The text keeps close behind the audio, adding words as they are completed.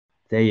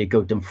There you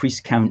go. Dumfries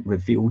count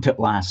revealed at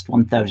last,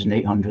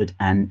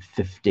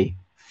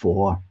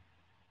 1,854.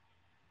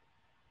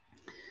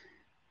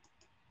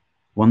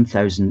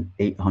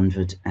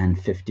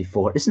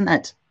 1,854. Isn't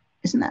that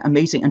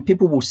amazing? And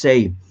people will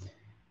say,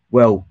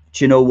 well,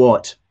 do you know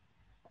what?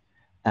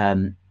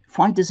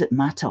 Why does it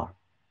matter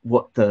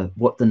what the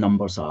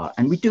numbers are?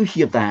 And we do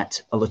hear that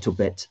a little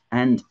bit.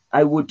 And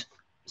I would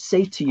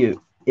say to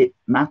you, it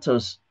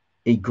matters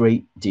a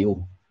great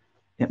deal.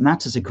 It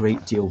matters a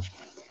great deal.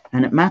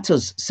 And it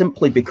matters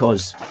simply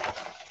because,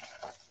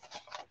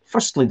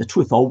 firstly, the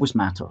truth always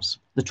matters.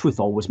 The truth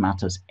always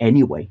matters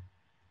anyway.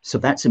 So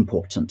that's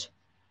important.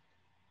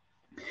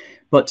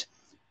 But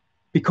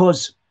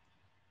because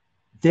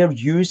they're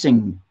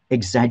using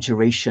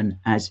exaggeration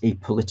as a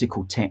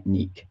political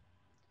technique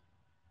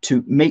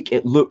to make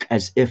it look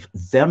as if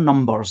their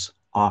numbers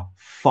are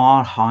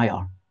far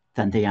higher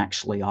than they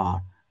actually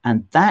are.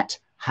 And that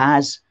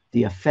has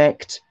the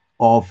effect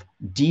of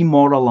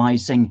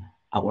demoralizing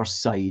our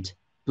side.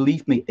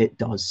 Believe me, it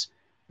does.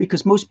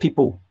 Because most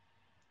people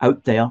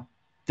out there,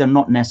 they're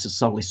not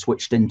necessarily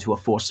switched into a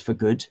force for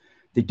good.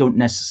 They don't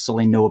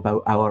necessarily know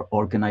about our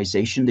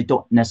organization. They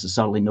don't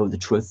necessarily know the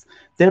truth.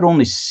 They're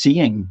only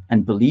seeing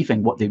and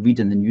believing what they read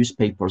in the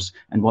newspapers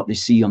and what they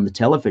see on the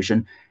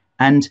television.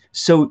 And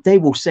so they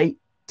will say,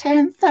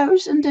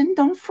 10,000 in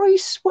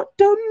Dumfries, what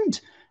doomed?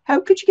 How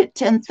could you get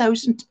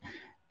 10,000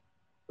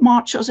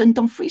 marchers in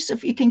Dumfries?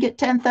 If you can get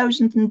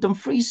 10,000 in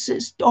Dumfries,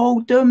 it's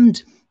all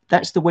doomed.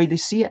 That's the way they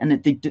see it, and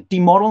it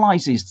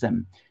demoralizes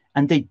them,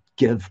 and they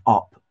give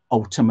up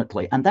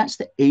ultimately. And that's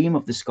the aim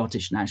of the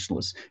Scottish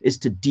nationalists, is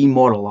to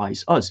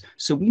demoralize us.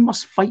 So we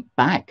must fight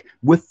back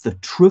with the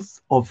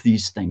truth of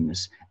these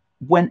things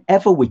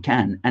whenever we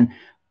can. And,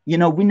 you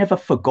know, we never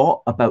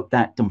forgot about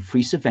that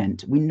Dumfries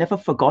event. We never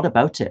forgot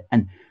about it.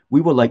 And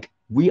we were like,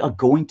 we are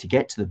going to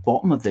get to the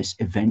bottom of this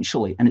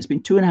eventually. And it's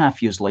been 2.5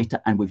 years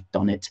later, and we've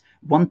done it.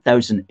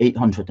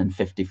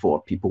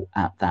 1,854 people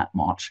at that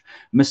march.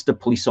 Mr.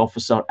 Police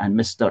Officer and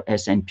Mr.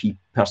 SNP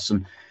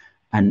person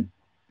and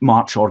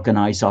march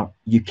organizer,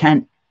 you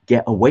can't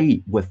get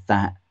away with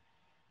that,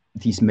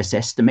 these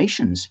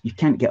misestimations. You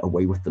can't get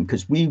away with them,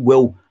 because we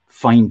will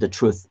find the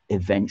truth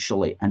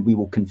eventually, and we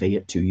will convey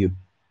it to you.